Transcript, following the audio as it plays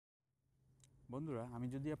বন্ধুরা, আমি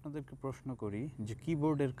যদি আপনাদেরকে প্রশ্ন করি যে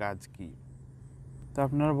কিবোর্ডের কাজ কি, তো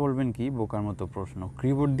আপনারা বলবেন কি বোকার মতো প্রশ্ন,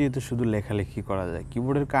 কিবোর্ড দিয়ে তো শুধু লেখালেখি করা যায়,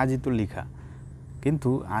 কিবোর্ডের কাজই তো লেখা। কিন্তু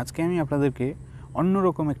আজকে আমি আপনাদেরকে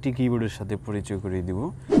অন্যরকম একটি কিবোর্ডের সাথে পরিচয় করিয়ে দিব,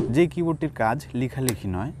 যে কিবোর্ডটির কাজ লেখালেখি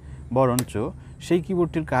নয়, বরঞ্চ সেই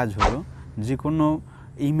কিবোর্ডটির কাজ হলো যে কোনো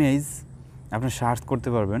ইমেজ আপনি সার্চ করতে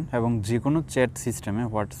পারবেন এবং যে কোনো চ্যাট সিস্টেমে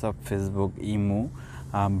হোয়াটসঅ্যাপ, ফেসবুক, ইমো,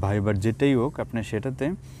 ভাইবার যেটাই হোক, আপনি সেটাতে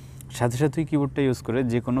সাথে সাথেই কিবোর্ডটা ইউজ করে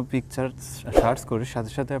যে কোনো পিকচার সার্চ করে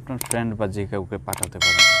সাথে সাথে আপনার ফ্রেন্ড বা যে কাউকে পাঠাতে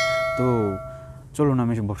পারেন। তো চলুন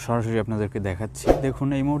আমি সরাসরি আপনাদেরকে দেখাচ্ছি। দেখুন,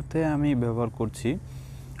 এই মুহূর্তে আমি ব্যবহার করছি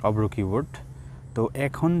অব্র কিবোর্ড। তো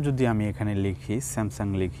এখন যদি আমি এখানে লিখি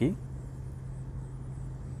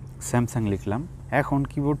স্যামসাং লিখলাম। এখন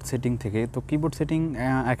কিবোর্ড সেটিং থেকে, তো কিবোর্ড সেটিং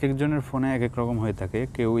এক একজনের ফোনে এক এক রকম হয়ে থাকে,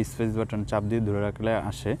 কেউ স্পেস বাটন চাপ দিয়ে ধরে রাখলে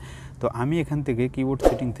আসে। তো আমি এখান থেকে কিবোর্ড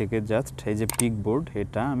সেটিং থেকে জাস্ট এই যে পিকবোর্ড,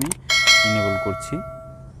 এটা আমি ইনেবল করছি।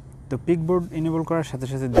 তো পিকবোর্ড ইনেবল করার সাথে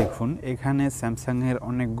সাথে দেখুন এখানে স্যামসাংয়ের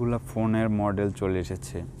অনেকগুলো ফোনের মডেল চলে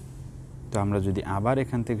এসেছে। তো আমরা যদি আবার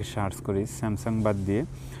এখান থেকে সার্চ করি, স্যামসাং বাদ দিয়ে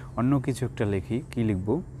অন্য কিছু একটা লিখি, কী লিখব,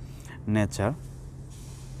 নেচার।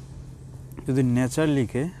 যদি নেচার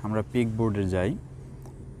লিখে আমরা পিকবোর্ডে যাই,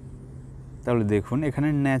 তাহলে দেখুন এখানে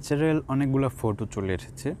ন্যাচারাল অনেকগুলো ফটো চলে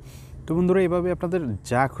এসেছে। তো বন্ধুরা, এভাবে আপনাদের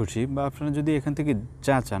যা খুশি বা আপনারা যদি এখান থেকে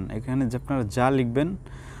যা চান, এখানে যে আপনারা যা লিখবেন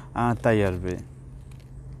তাই আসবে।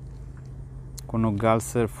 কোনো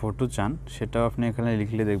গার্লসের ফটো চান, সেটাও আপনি এখানে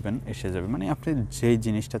লিখলে দেখবেন এসে যাবে। মানে আপনি যেই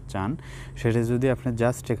জিনিসটা চান সেটা যদি আপনি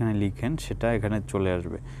জাস্ট এখানে লিখেন, সেটা এখানে চলে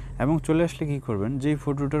আসবে। এবং চলে আসলে কী করবেন, যেই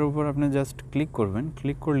ফটোটার উপর আপনি জাস্ট ক্লিক করবেন,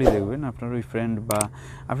 ক্লিক করলেই দেখবেন আপনার ওই ফ্রেন্ড বা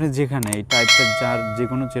আপনি যেখানে এই টাইপটা যার যে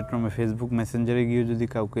কোনো চ্যাটরুমে, ফেসবুক মেসেঞ্জারে গিয়ে যদি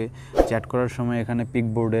কাউকে চ্যাট করার সময় এখানে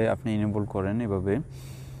পিকবোর্ডে আপনি ইনেবল করেন, এভাবে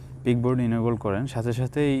পিকবোর্ড ইনেবল করেন, সাথে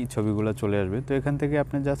সাথে এই ছবিগুলো চলে আসবে। তো এখান থেকে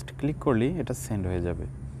আপনি জাস্ট ক্লিক করলেই এটা সেন্ড হয়ে যাবে।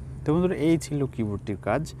 তো বন্ধুরা, এই ছিল কিবোর্ডটির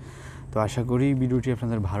কাজ। তো আশা করি ভিডিওটি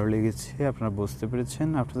আপনাদের ভালো লেগেছে, আপনারা বুঝতে পেরেছেন।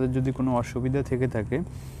 আপনাদের যদি কোনো অসুবিধা থেকে থাকে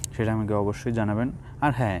সেটা আমাকে অবশ্যই জানাবেন।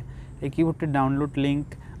 আর হ্যাঁ, এই কিবোর্ডটির ডাউনলোড লিঙ্ক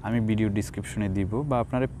আমি ভিডিও ডিসক্রিপশনে দিব, বা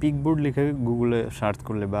আপনারা পিকবোর্ড লিখে গুগলে সার্চ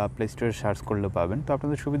করলে বা প্লে স্টোরে সার্চ করলে পাবেন। তো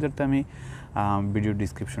আপনাদের সুবিধার্থে আমি ভিডিও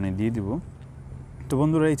ডিসক্রিপশনে দিয়ে দিব। তো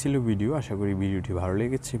বন্ধুরা, এই ছিল ভিডিও। আশা করি ভিডিওটি ভালো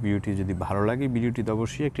লেগেছে। ভিডিওটি যদি ভালো লাগে, ভিডিওটিতে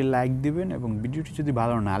অবশ্যই একটি লাইক দিবেন, এবং ভিডিওটি যদি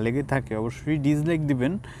ভালো না লেগে থাকে অবশ্যই ডিসলাইক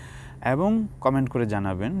দিবেন এবং কমেন্ট করে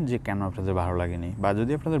জানাবেন যে কেন আপনাদের ভালো লাগেনি, বা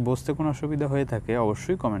যদি আপনাদের বুঝতে কোনো অসুবিধা হয়ে থাকে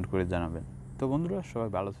অবশ্যই কমেন্ট করে জানাবেন। তো বন্ধুরা, সবাই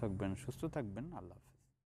ভালো থাকবেন, সুস্থ থাকবেন। আল্লাহ হাফেজ।